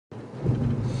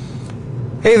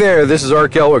Hey there, this is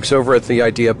Art Gelwicks over at The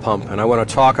Idea Pump, and I want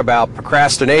to talk about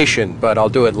procrastination, but I'll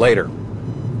do it later.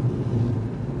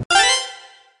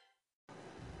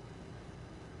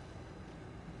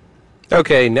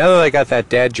 Okay, now that I got that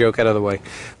dad joke out of the way,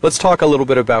 let's talk a little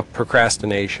bit about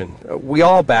procrastination. We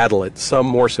all battle it, some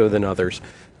more so than others,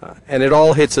 and it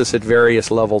all hits us at various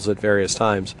levels at various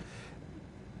times.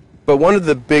 But one of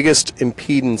the biggest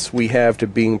impediments we have to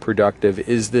being productive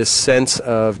is this sense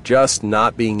of just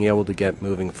not being able to get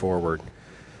moving forward.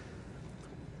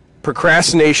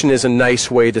 Procrastination is a nice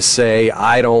way to say,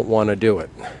 I don't want to do it,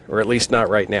 or at least not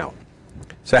right now.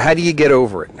 So how do you get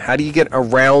over it? How do you get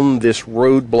around this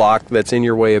roadblock that's in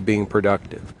your way of being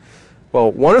productive?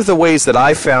 Well, one of the ways that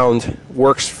I found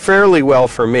works fairly well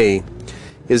for me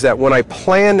is that when I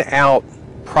plan out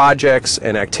projects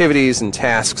and activities and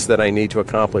tasks that I need to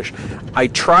accomplish, I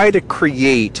try to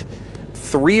create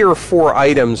 3 or 4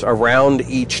 items around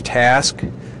each task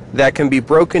that can be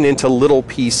broken into little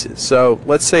pieces. So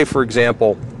let's say, for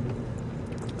example,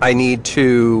 I need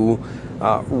to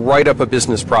write up a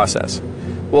business process.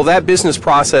 Well, that business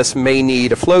process may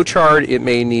need a flow chart, it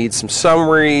may need some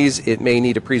summaries, it may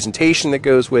need a presentation that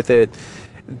goes with it.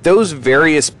 Those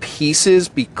various pieces,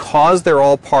 because they're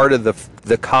all part of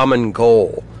the common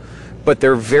goal, but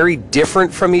they're very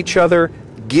different from each other,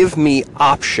 give me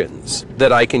options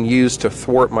that I can use to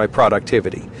thwart my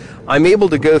productivity. I'm able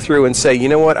to go through and say, you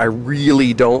know what, I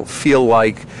really don't feel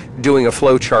like doing a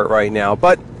flow chart right now,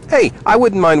 but hey, I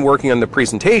wouldn't mind working on the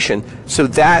presentation, so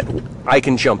that I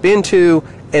can jump into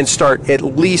and start at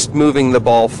least moving the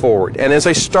ball forward. And as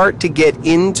I start to get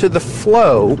into the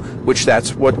flow, which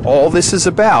that's what all this is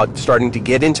about, starting to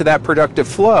get into that productive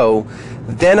flow,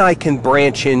 then I can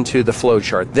branch into the flow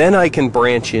chart. Then I can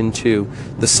branch into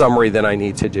the summary that I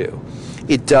need to do.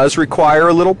 It does require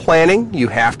a little planning. You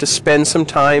have to spend some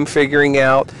time figuring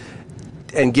out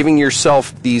and giving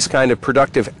yourself these kind of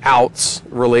productive outs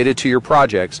related to your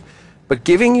projects. But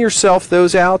giving yourself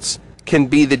those outs can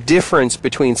be the difference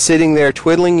between sitting there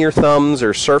twiddling your thumbs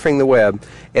or surfing the web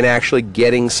and actually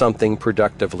getting something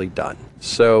productively done.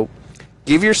 So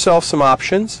give yourself some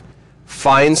options,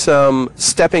 find some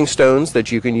stepping stones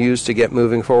that you can use to get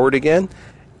moving forward again,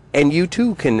 and you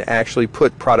too can actually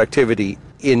put productivity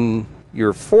in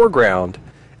your foreground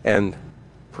and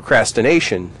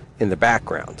procrastination in the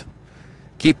background.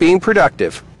 Keep being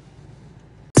productive.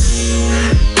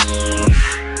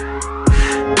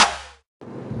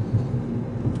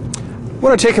 I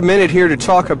want to take a minute here to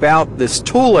talk about this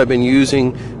tool I've been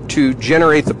using to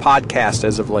generate the podcast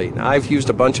as of late. I've used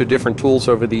a bunch of different tools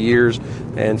over the years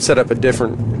and set up a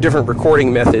different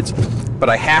recording methods, but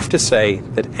I have to say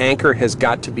that Anchor has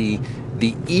got to be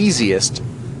the easiest,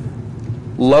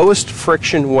 lowest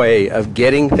friction way of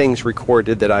getting things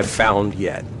recorded that I've found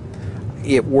yet.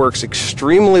 It works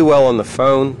extremely well on the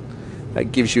phone.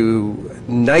 It gives you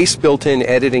nice built-in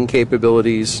editing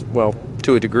capabilities, well,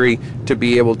 to a degree, to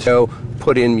be able to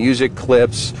put in music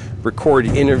clips, record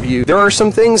interviews. There are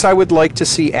some things I would like to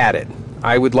see added.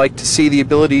 I would like to see the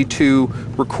ability to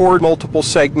record multiple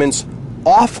segments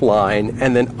offline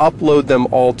and then upload them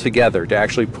all together to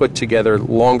actually put together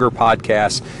longer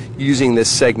podcasts using this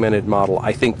segmented model.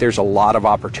 I think there's a lot of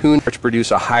opportunity to produce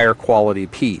a higher quality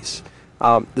piece.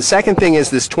 The second thing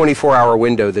is this 24-hour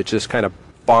window that just kind of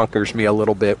bonkers me a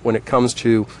little bit when it comes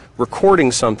to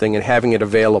recording something and having it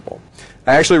available.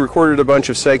 I actually recorded a bunch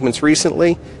of segments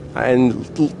recently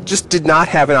and just did not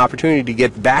have an opportunity to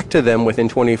get back to them within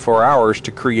 24 hours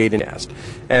to create an nest.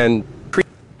 And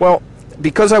well,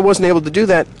 because I wasn't able to do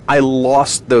that, I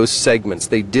lost those segments.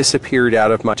 They disappeared out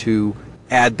of my to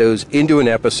add those into an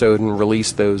episode and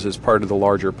release those as part of the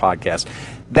larger podcast.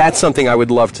 That's something I would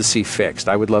love to see fixed.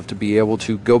 I would love to be able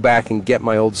to go back and get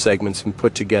my old segments and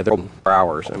put together for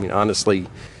hours. I mean, honestly,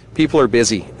 people are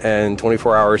busy, and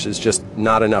 24 hours is just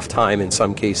not enough time in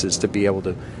some cases to be able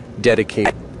to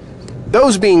dedicate.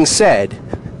 Those being said,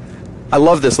 I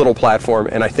love this little platform,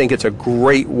 and I think it's a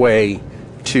great way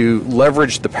to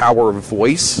leverage the power of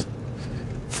voice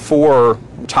for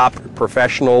top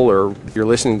professional, or if you're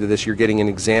listening to this, you're getting an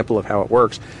example of how it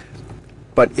works.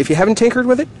 But if you haven't tinkered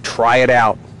with it, try it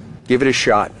out. Give it a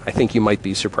shot. I think you might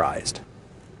be surprised.